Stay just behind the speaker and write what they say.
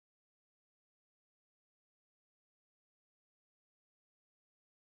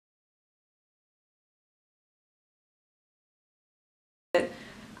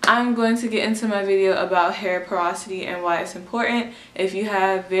I'm going to get into my video about hair porosity and why it's important. If you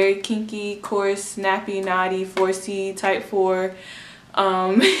have very kinky, coarse, snappy, knotty, 4C, type 4,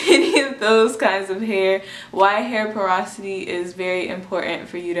 any of those kinds of hair, why hair porosity is very important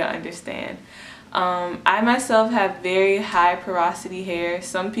for you to understand. I myself have very high porosity hair.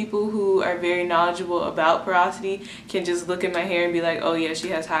 Some people who are very knowledgeable about porosity can just look at my hair and be like, oh yeah, she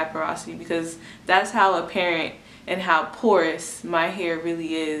has high porosity, because that's how apparent and how porous my hair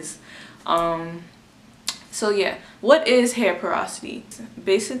really is. So yeah, what is hair porosity?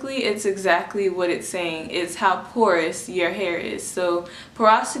 Basically, it's exactly what it's saying. It's how porous your hair is. So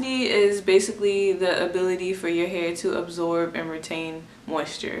porosity is basically the ability for your hair to absorb and retain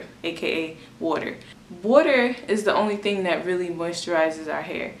moisture, aka water. Water is the only thing that really moisturizes our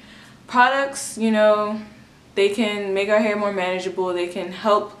hair. Products, you know, they can make our hair more manageable. They can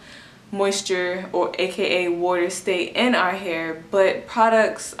help moisture, or aka water, stay in our hair, but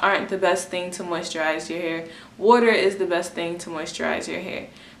products aren't the best thing to moisturize your hair. Water is the best thing to moisturize your hair.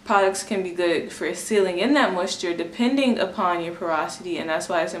 Products can be good for sealing in that moisture depending upon your porosity, and that's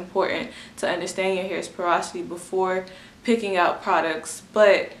why it's important to understand your hair's porosity before picking out products.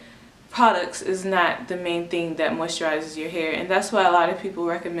 But products is not the main thing that moisturizes your hair, and that's why a lot of people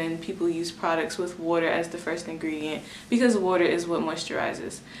recommend people use products with water as the first ingredient, because water is what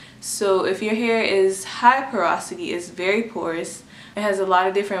moisturizes. So if your hair is high porosity, it's very porous, it has a lot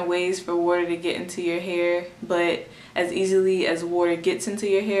of different ways for water to get into your hair, but as easily as water gets into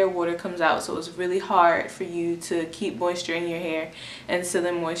your hair, water comes out. So it's really hard for you to keep moisture in your hair and seal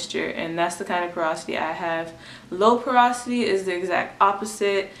in moisture, and that's the kind of porosity I have. Low porosity is the exact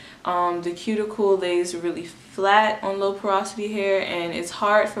opposite. The cuticle lays really flat on low porosity hair, and it's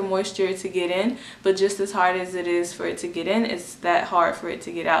hard for moisture to get in, but just as hard as it is for it to get in, it's that hard for it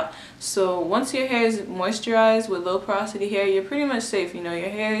to get out. So once your hair is moisturized with low porosity hair, you're pretty much safe. You know, your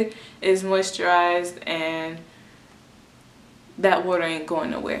hair is moisturized and that water ain't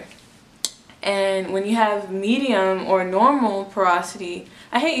going nowhere. And when you have medium or normal porosity,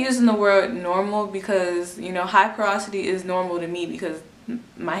 I hate using the word normal because, you know, high porosity is normal to me because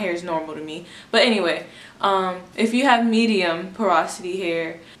my hair is normal to me. But anyway, if you have medium porosity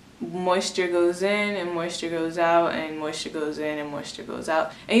hair, moisture goes in and moisture goes out, and moisture goes in and moisture goes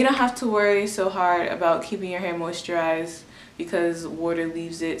out. And you don't have to worry so hard about keeping your hair moisturized because water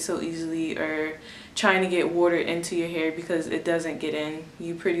leaves it so easily, or trying to get water into your hair because it doesn't get in.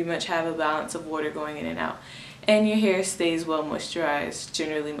 You pretty much have a balance of water going in and out, and your hair stays well moisturized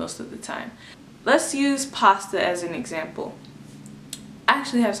generally most of the time. Let's use pasta as an example. I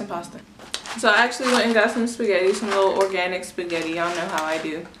actually have some pasta. So I actually went and got some spaghetti, some little organic spaghetti. Y'all know how I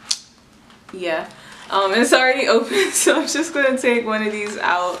do. Yeah. It's already open, so I'm just going to take one of these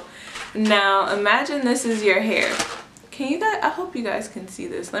out. Now imagine this is your hair. Can you guys, I hope you guys can see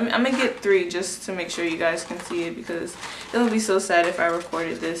this. I'm gonna get 3 just to make sure you guys can see it, because it'll be so sad if I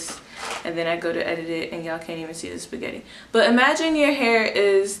recorded this and then I go to edit it and y'all can't even see the spaghetti. But imagine your hair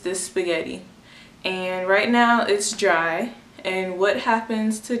is this spaghetti, and right now it's dry. And what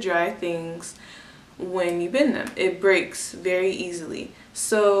happens to dry things when you bend them? It breaks very easily.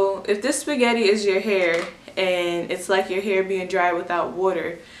 So if this spaghetti is your hair and it's like your hair being dry without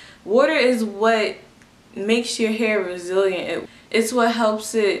water, water is what makes your hair resilient. It's what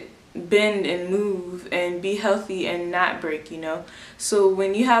helps it bend and move and be healthy and not break, you know. So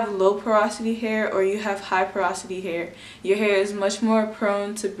when you have low porosity hair or you have high porosity hair, your hair is much more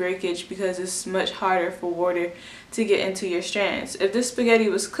prone to breakage because it's much harder for water to get into your strands. If this spaghetti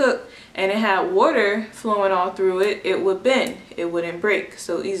was cooked and it had water flowing all through it, it would bend. It wouldn't break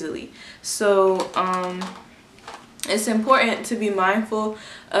so easily. So it's important to be mindful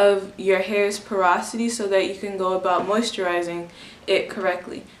of your hair's porosity so that you can go about moisturizing it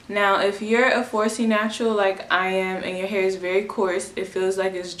correctly. Now if you're a 4C natural like I am and your hair is very coarse, it feels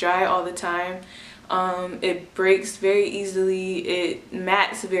like it's dry all the time, it breaks very easily, it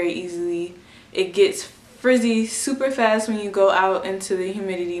mats very easily, it gets frizzy super fast when you go out into the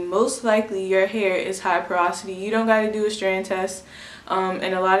humidity, most likely your hair is high porosity. You don't got to do a strand test.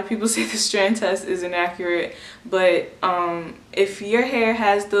 And a lot of people say the strand test is inaccurate, but if your hair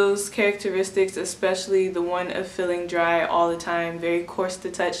has those characteristics, especially the one of feeling dry all the time, very coarse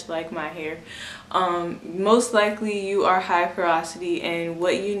to touch like my hair, most likely you are high porosity, and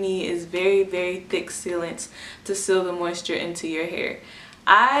what you need is very, very thick sealants to seal the moisture into your hair.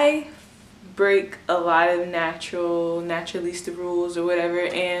 I break a lot of naturalista rules or whatever,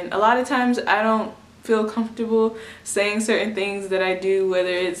 and a lot of times I don't feel comfortable saying certain things that I do,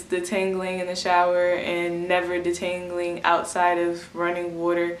 whether it's detangling in the shower and never detangling outside of running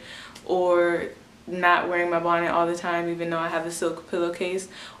water, or not wearing my bonnet all the time even though I have a silk pillowcase,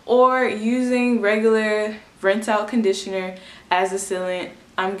 or using regular rinse out conditioner as a sealant.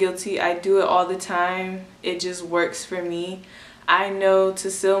 I'm guilty. I do it all the time. It just works for me. I know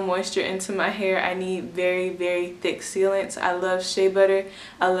to seal moisture into my hair, I need very, very thick sealants. I love shea butter,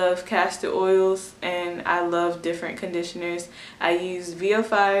 I love castor oils, and I love different conditioners. I use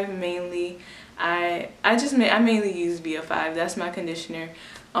VO5 mainly. I mainly use VO5. That's my conditioner.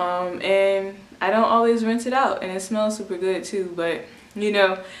 And I don't always rinse it out, and it smells super good too, but you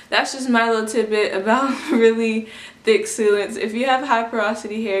know, that's just my little tidbit about really thick sealants. If you have high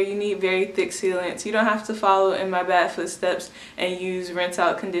porosity hair, you need very thick sealants. You don't have to follow in my bad footsteps and use rinse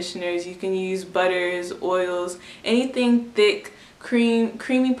out conditioners. You can use butters, oils, anything thick,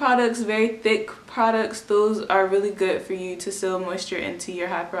 creamy products, very thick products. Those are really good for you to seal moisture into your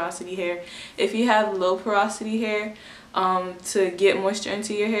high porosity hair. If you have low porosity hair, to get moisture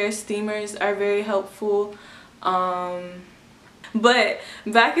into your hair, steamers are very helpful. But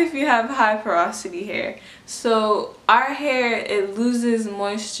back if you have high porosity hair. So our hair, it loses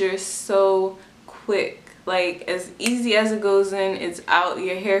moisture so quick. Like as easy as it goes in, it's out.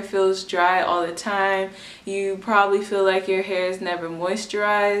 Your hair feels dry all the time. You probably feel like your hair is never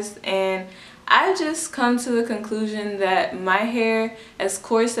moisturized, and I just come to the conclusion that my hair, as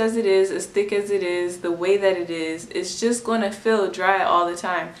coarse as it is, as thick as it is, the way that it is, it's just going to feel dry all the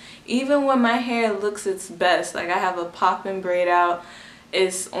time. Even when my hair looks its best, like I have a poppin' braid out,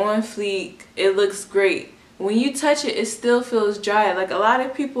 it's on fleek, it looks great. When you touch it, it still feels dry. Like a lot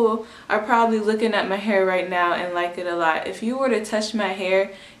of people are probably looking at my hair right now and like it a lot. If you were to touch my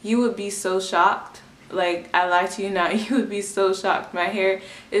hair, you would be so shocked. Like, I lie to you not, you would be so shocked. My hair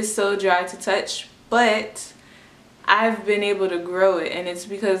is so dry to touch, but I've been able to grow it, and it's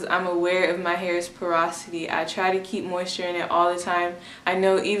because I'm aware of my hair's porosity. I try to keep moisture in it all the time. I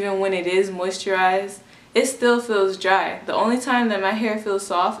know even when it is moisturized, it still feels dry. The only time that my hair feels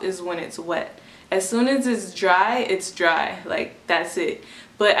soft is when it's wet. As soon as it's dry, like that's it.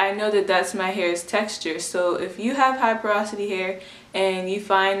 But I know that that's my hair's texture. So if you have high porosity hair and you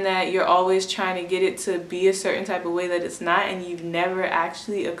find that you're always trying to get it to be a certain type of way that it's not, and you've never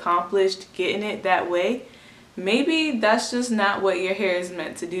actually accomplished getting it that way, maybe that's just not what your hair is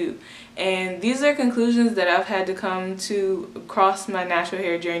meant to do. And these are conclusions that I've had to come to across my natural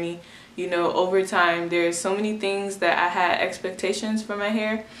hair journey. You know, over time, there's so many things that I had expectations for my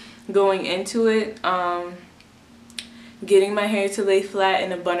hair going into it. Getting my hair to lay flat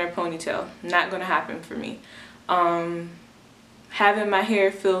in a bun or ponytail, not gonna happen for me. Having my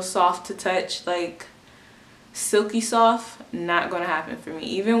hair feel soft to touch, like silky soft, not gonna happen for me.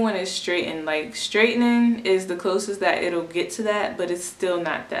 Even when it's straightened, like straightening is the closest that it'll get to that, but it's still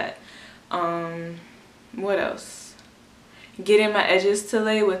not that. What else? Getting my edges to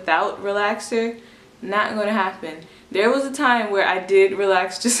lay without relaxer, not gonna happen. There was a time where I did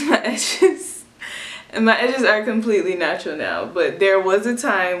relax just my edges. And my edges are completely natural now, but there was a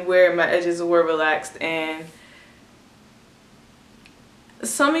time where my edges were relaxed, and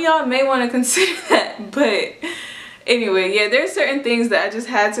some of y'all may want to consider that. But anyway, yeah, there's certain things that I just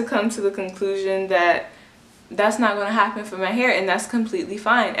had to come to the conclusion that that's not going to happen for my hair, and that's completely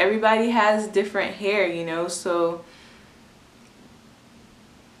fine. Everybody has different hair, you know, so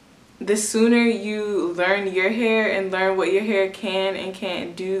the sooner you learn your hair and learn what your hair can and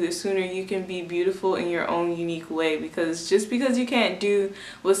can't do, the sooner you can be beautiful in your own unique way. Because just because you can't do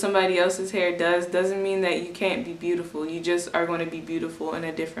what somebody else's hair does doesn't mean that you can't be beautiful. You just are going to be beautiful in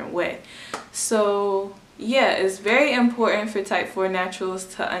a different way. So yeah, it's very important for type 4 naturals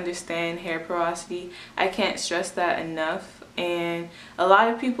to understand hair porosity. I can't stress that enough. And a lot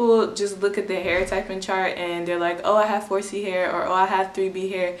of people just look at the hair typing chart and they're like, oh, I have 4C hair, or oh, I have 3B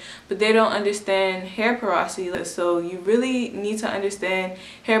hair, but they don't understand hair porosity. So you really need to understand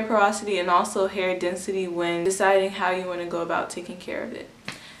hair porosity and also hair density when deciding how you want to go about taking care of it.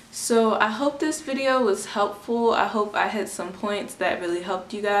 So I hope this video was helpful. I hope I hit some points that really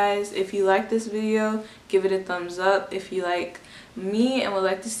helped you guys. If you like this video, give it a thumbs up. If you like me and would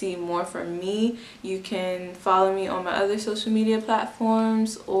like to see more from me, you can follow me on my other social media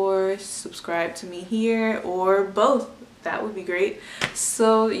platforms or subscribe to me here, or both. That would be great.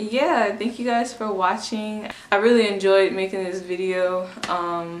 So yeah, thank you guys for watching. I really enjoyed making this video.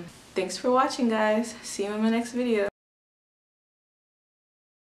 Thanks for watching, guys. See you in my next video.